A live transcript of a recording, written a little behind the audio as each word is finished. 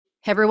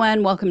Hey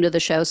everyone, welcome to the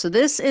show. So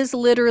this is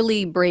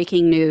literally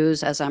breaking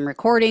news as I'm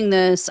recording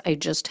this. I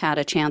just had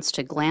a chance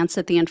to glance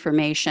at the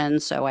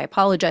information, so I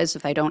apologize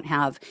if I don't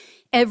have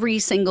every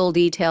single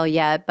detail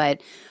yet,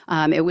 but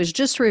it was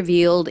just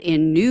revealed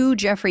in new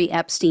Jeffrey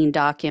Epstein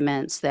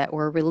documents that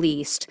were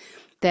released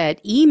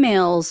that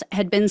emails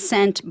had been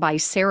sent by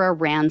Sarah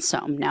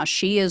Ransom. Now,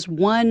 she is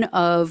one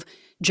of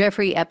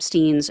Jeffrey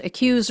Epstein's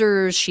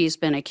accusers. She's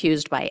been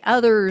accused by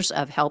others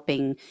of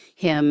helping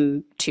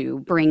him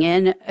to bring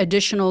in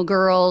additional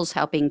girls,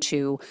 helping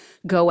to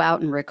go out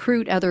and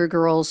recruit other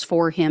girls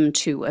for him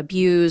to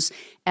abuse.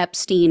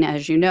 Epstein,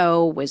 as you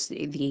know, was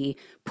the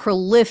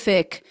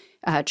prolific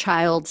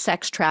child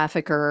sex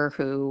trafficker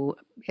who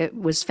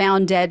was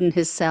found dead in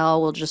his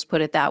cell, we'll just put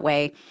it that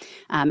way,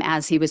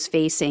 as he was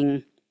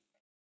facing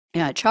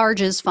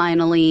charges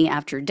finally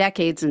after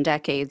decades and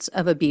decades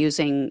of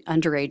abusing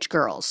underage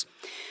girls.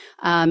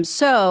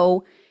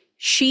 So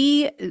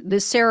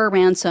this Sarah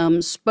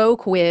Ransom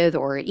spoke with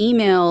or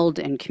emailed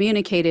and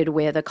communicated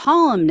with a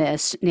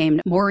columnist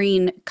named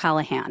Maureen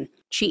Callahan.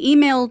 She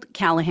emailed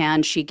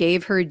Callahan. She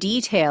gave her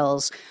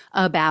details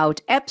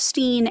about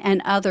Epstein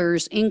and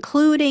others,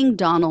 including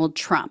Donald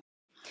Trump.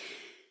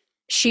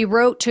 She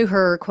wrote to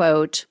her,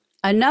 quote,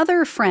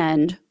 "Another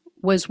friend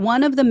was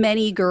one of the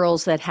many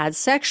girls that had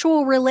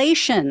sexual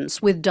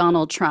relations with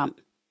Donald Trump.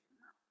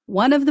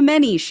 One of the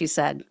many," she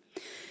said.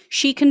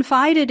 "She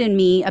confided in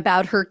me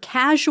about her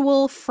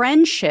casual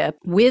friendship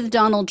with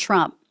Donald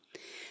Trump.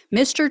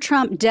 Mr.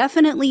 Trump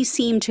definitely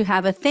seemed to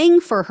have a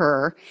thing for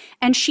her,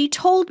 and she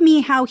told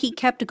me how he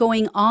kept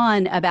going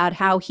on about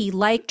how he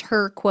liked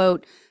her,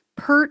 quote,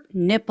 pert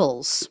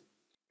nipples."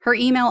 Her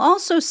email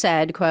also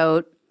said,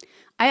 quote,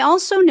 "I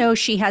also know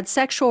she had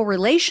sexual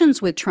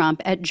relations with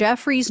Trump at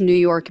Jeffrey's New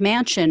York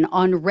mansion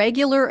on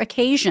regular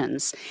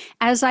occasions,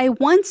 as I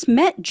once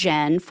met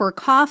Jen for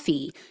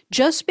coffee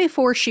just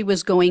before she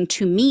was going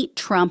to meet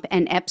Trump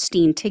and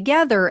Epstein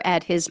together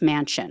at his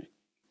mansion."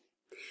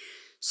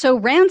 So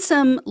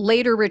Ransom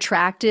later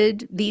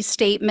retracted these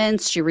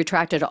statements. She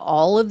retracted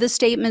all of the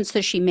statements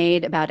that she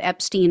made about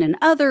Epstein and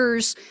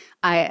others.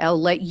 I'll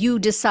let you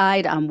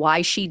decide on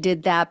why she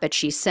did that, but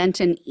she sent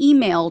an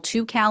email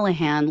to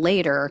Callahan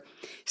later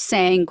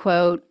saying,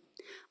 quote,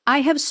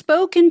 "I have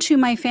spoken to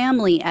my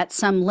family at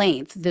some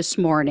length this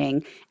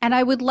morning, and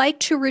I would like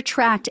to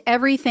retract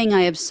everything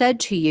I have said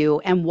to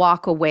you and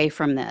walk away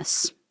from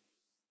this."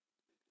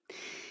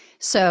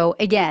 So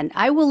again,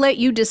 I will let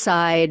you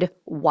decide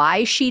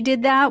why she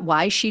did that,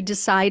 why she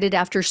decided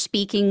after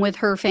speaking with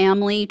her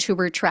family to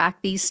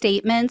retract these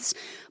statements.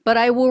 But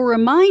I will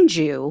remind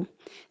you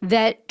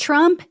that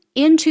Trump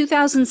in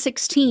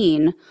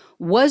 2016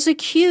 was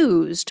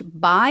accused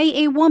by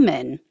a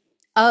woman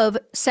of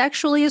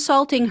sexually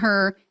assaulting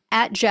her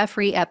at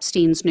Jeffrey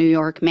Epstein's New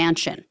York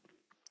mansion.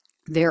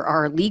 There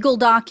are legal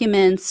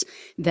documents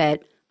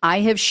that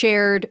I have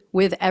shared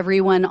with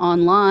everyone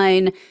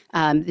online.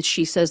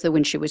 She says that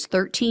when she was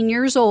 13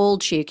 years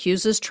old, she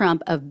accuses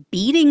Trump of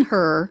beating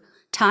her,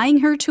 tying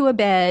her to a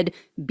bed,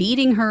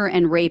 beating her,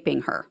 and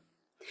raping her.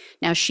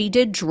 Now, she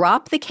did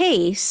drop the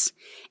case,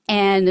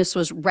 and this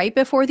was right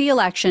before the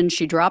election.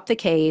 She dropped the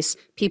case.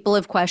 People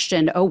have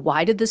questioned, oh,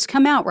 why did this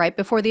come out right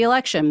before the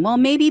election? Well,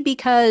 maybe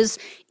because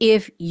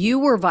if you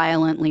were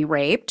violently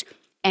raped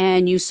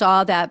and you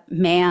saw that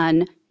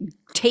man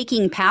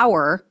taking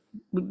power,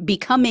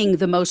 becoming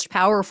the most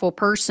powerful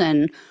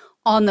person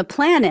on the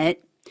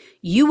planet,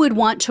 you would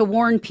want to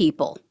warn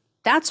people.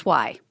 That's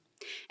why.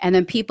 And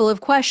then people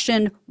have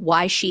questioned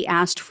why she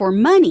asked for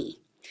money.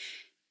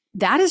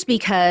 That is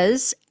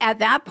because at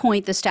that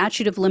point, the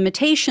statute of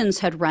limitations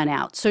had run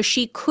out. So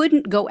she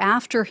couldn't go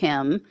after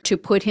him to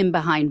put him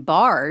behind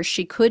bars.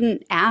 She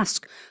couldn't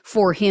ask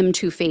for him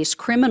to face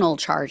criminal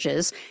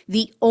charges.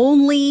 The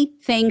only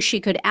thing she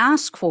could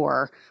ask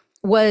for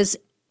was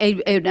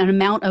an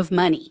amount of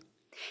money.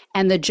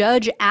 And the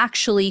judge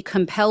actually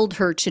compelled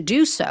her to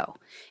do so.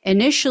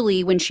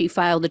 Initially, when she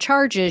filed the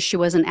charges, she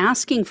wasn't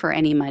asking for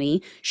any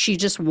money. She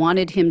just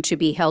wanted him to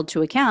be held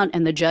to account.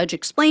 And the judge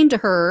explained to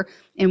her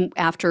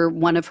after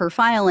one of her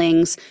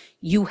filings,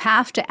 you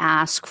have to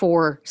ask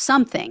for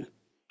something.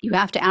 You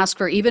have to ask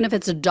for, even if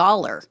it's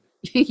 $1,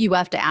 you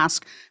have to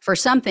ask for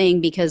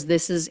something because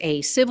this is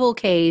a civil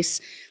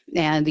case.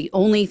 And the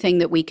only thing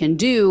that we can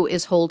do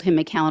is hold him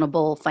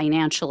accountable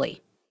financially.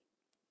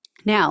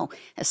 Now,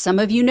 as some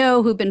of you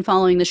know who've been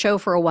following the show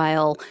for a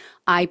while,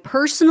 I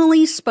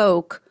personally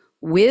spoke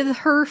with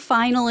her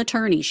final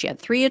attorney. She had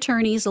 3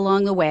 attorneys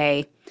along the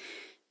way.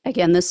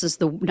 Again, this is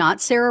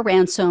not Sarah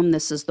Ransom.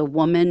 This is the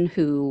woman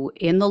who,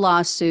 in the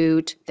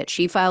lawsuit that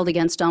she filed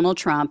against Donald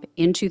Trump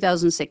in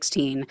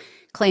 2016,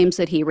 claims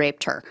that he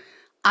raped her.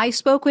 I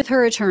spoke with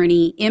her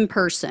attorney in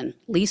person,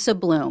 Lisa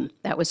Bloom.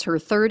 That was her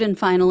 3rd and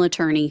final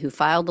attorney who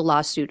filed the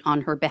lawsuit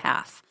on her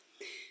behalf.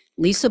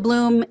 Lisa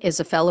Bloom is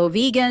a fellow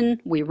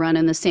vegan. We run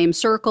in the same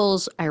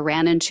circles. I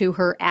ran into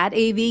her at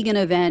a vegan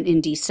event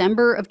in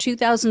December of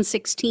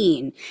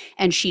 2016,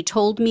 and she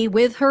told me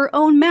with her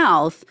own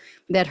mouth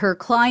that her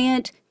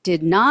client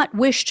did not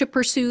wish to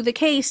pursue the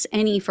case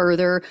any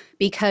further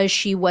because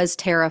she was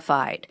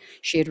terrified.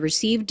 She had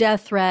received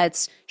death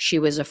threats. She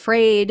was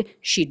afraid.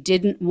 She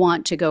didn't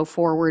want to go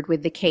forward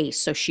with the case,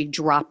 so she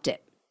dropped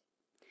it.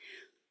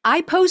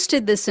 I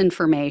posted this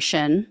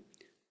information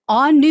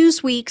on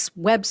Newsweek's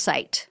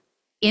website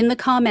in the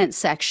comments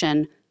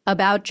section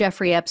about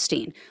Jeffrey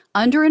Epstein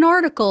under an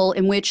article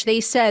in which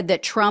they said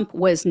that Trump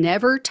was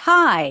never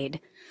tied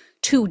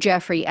to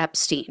Jeffrey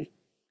Epstein.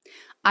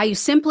 I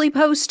simply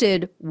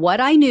posted what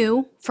I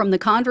knew from the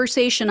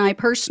conversation I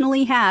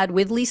personally had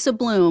with Lisa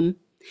Bloom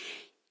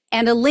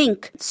and a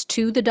link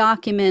to the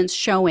documents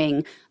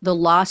showing the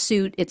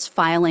lawsuit it's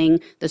filing.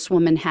 This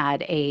woman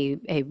had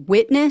a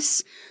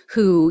witness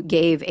who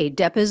gave a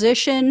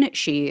deposition.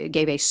 She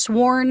gave a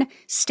sworn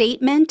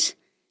statement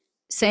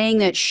saying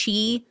that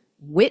she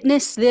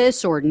witnessed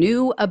this or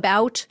knew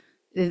about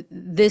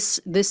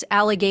this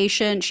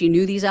allegation. She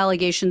knew these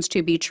allegations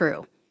to be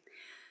true.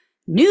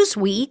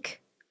 Newsweek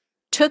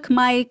took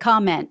my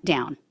comment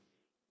down.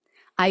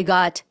 I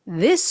got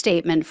this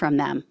statement from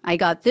them. I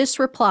got this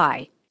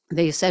reply.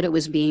 They said it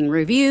was being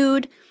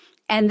reviewed,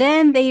 and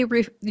then they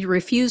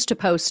refused to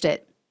post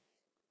it.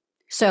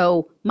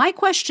 So my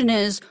question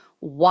is,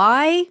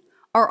 why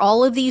are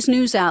all of these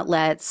news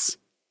outlets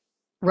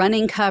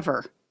running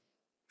cover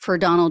for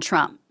Donald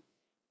Trump?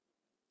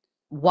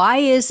 Why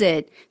is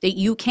it that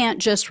you can't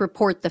just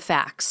report the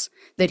facts?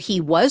 That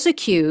he was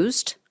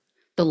accused,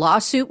 the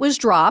lawsuit was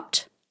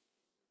dropped.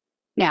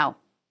 Now,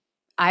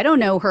 I don't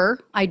know her.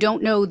 I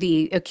don't know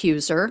the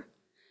accuser.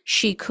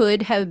 She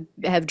could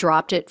have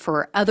dropped it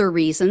for other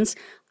reasons.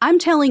 I'm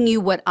telling you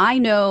what I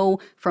know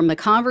from the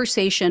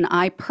conversation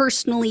I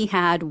personally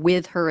had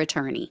with her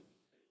attorney.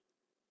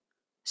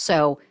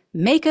 So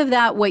make of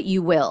that what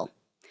you will.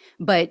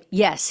 But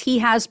yes, he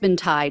has been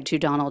tied to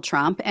Donald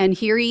Trump, and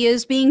here he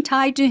is being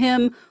tied to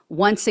him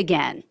once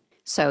again.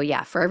 So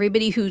yeah, for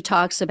everybody who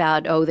talks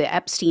about, the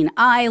Epstein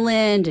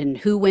Island and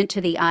who went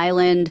to the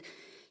island,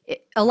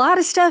 a lot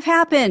of stuff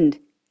happened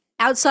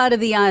outside of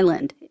the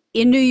island,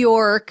 in New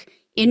York,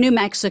 in New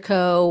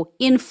Mexico,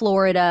 in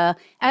Florida,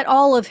 at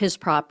all of his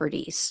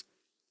properties.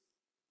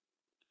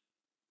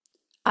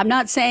 I'm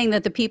not saying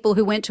that the people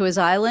who went to his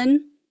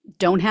island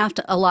don't have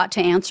a lot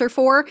to answer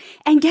for.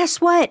 And guess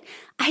what?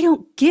 I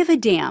don't give a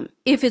damn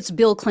if it's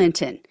Bill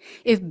Clinton.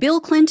 If Bill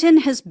Clinton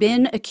has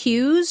been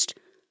accused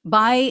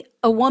by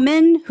a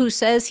woman who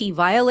says he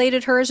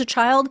violated her as a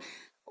child,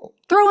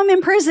 throw him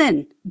in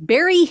prison.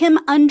 Bury him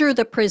under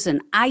the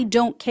prison. I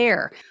don't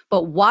care.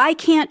 But why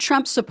can't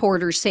Trump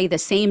supporters say the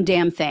same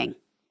damn thing?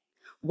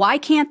 Why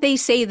can't they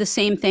say the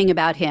same thing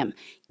about him?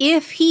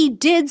 If he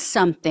did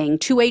something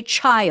to a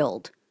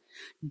child,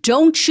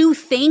 don't you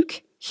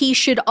think he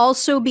should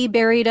also be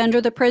buried under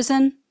the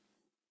prison?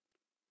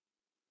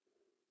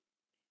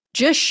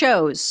 Just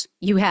shows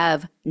you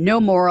have no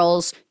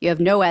morals, you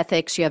have no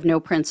ethics, you have no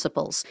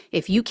principles.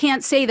 If you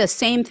can't say the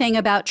same thing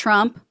about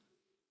Trump,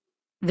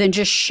 then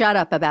just shut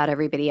up about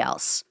everybody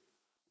else,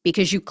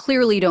 because you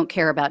clearly don't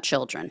care about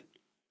children.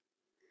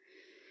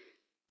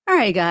 All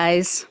right,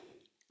 guys.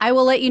 I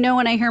will let you know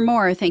when I hear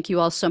more. Thank you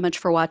all so much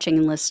for watching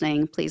and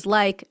listening. Please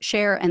like,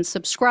 share, and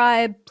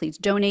subscribe. Please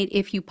donate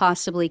if you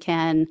possibly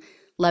can.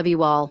 Love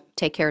you all.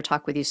 Take care.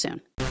 Talk with you soon.